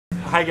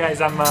Hi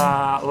guys, I'm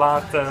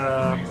Lat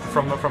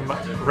from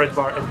Red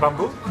Bar and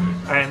Bamboo,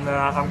 and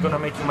I'm gonna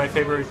make you my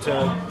favorite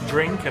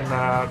drink and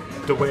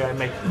the way I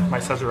make my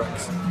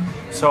Sazeracs.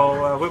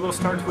 So we will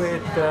start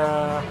with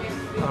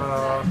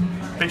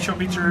facial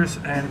bitters,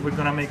 and we're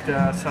gonna make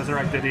the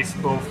Sazerac that is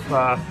both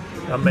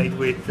made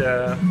with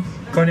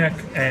cognac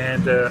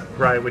and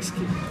rye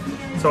whiskey.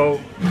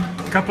 So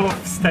a couple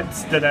of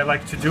steps that I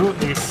like to do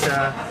is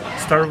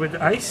start with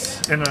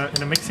ice in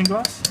a mixing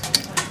glass.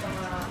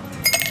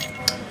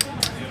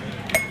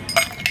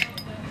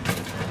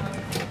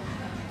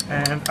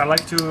 And I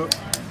like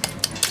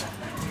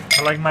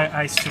my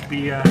ice to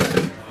be a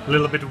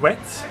little bit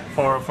wet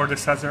for the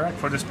Sazerac,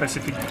 for the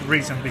specific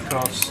reason,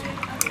 because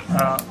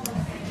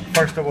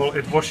first of all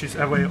it washes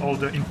away all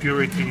the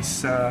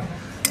impurities of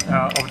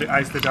the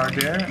ice that are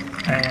there,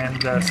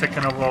 and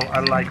second of all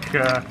I like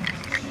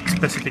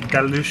specific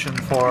dilution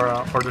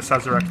for the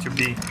Sazerac to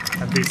be,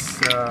 and this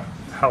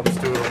helps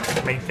to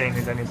maintain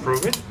it and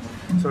improve it.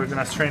 So we're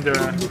gonna strain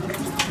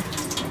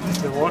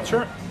the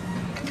water.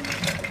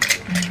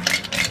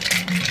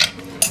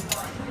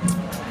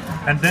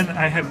 And then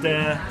I have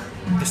the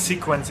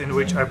sequence in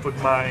which I put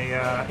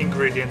my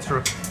ingredients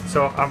through.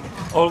 So I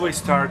always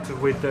start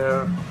with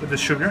the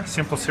sugar,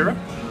 simple syrup,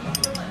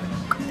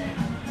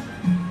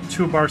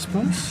 2 bar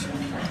spoons.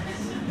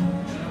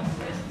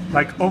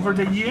 Like over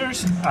the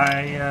years,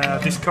 I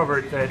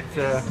discovered that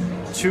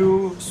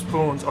 2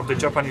 spoons of the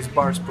Japanese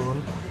bar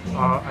spoon,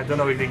 I don't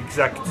know the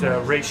exact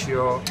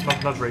ratio,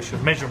 not ratio,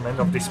 measurement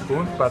of this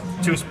spoon, but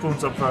 2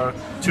 spoons of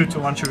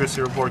 2-to-1 sugar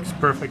syrup works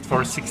perfect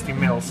for 60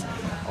 mils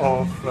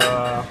of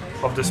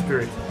the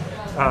spirit.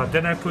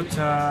 Then I put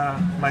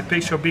my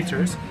facial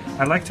bitters.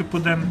 I like to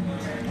put them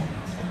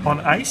on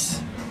ice,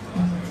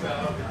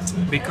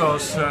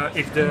 because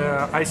if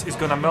the ice is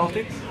gonna melt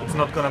it, it's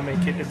not gonna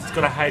make it, it's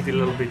gonna hide a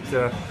little bit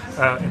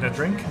in a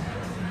drink.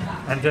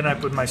 And then I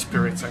put my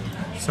spirits in.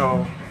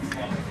 So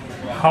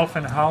half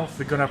and half,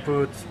 we're gonna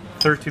put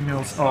 30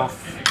 mils of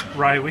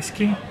rye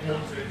whiskey.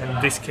 In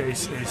this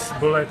case is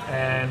Bullet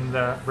and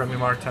Remy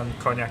Martin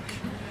cognac.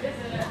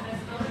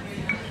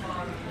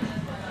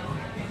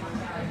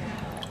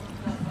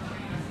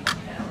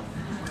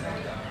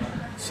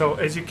 So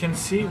as you can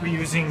see, we're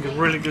using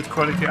really good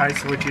quality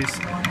ice, which is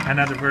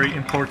another very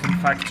important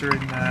factor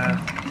in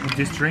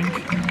this drink.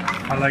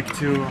 I like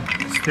to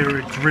stir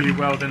it really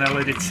well, then I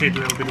let it sit a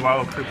little bit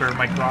while I prepare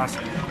my glass.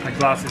 My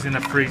glass is in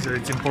a freezer.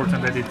 It's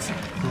important that it's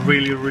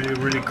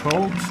really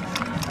cold,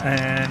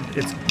 and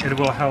it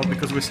will help,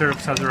 because we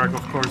serve Sazerac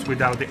of course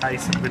without the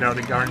ice and without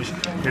the garnish.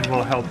 It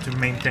will help to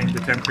maintain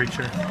the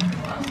temperature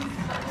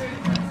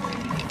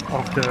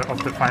of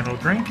the final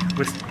drink.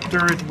 We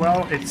stir it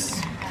well.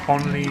 It's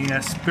only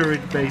a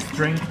spirit-based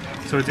drink,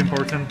 so it's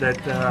important that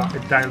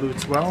it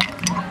dilutes well.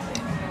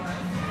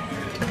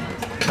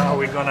 Now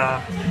we're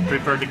gonna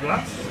prepare the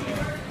glass.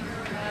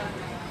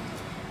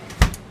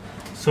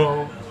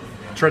 So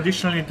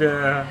traditionally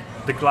the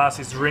glass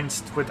is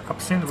rinsed with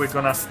absinthe. We're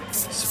gonna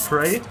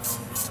spray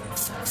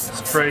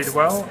it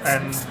well,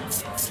 and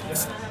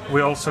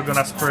we're also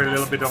gonna spray a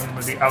little bit on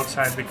the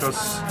outside,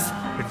 because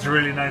it's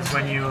really nice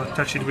when you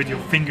touch it with your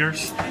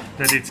fingers,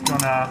 that it's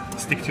gonna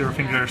stick to your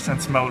fingers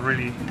and smell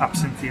really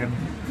absinthe and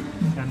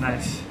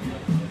nice.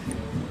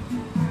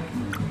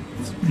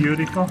 It's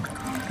beautiful.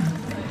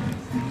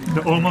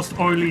 The almost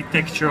oily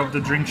texture of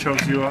the drink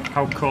shows you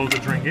how cold the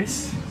drink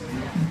is.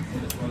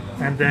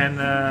 And then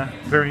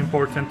very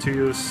important to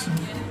use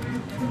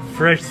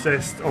fresh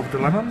zest of the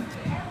lemon,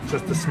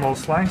 just a small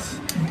slice,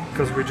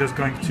 because we're just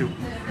going to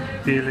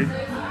peel it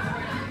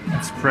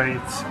and spray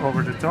it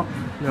over the top,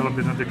 a little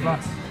bit on the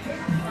glass.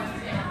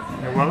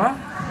 And voila,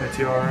 that's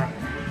your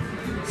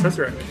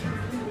Sazerac.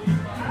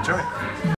 Enjoy!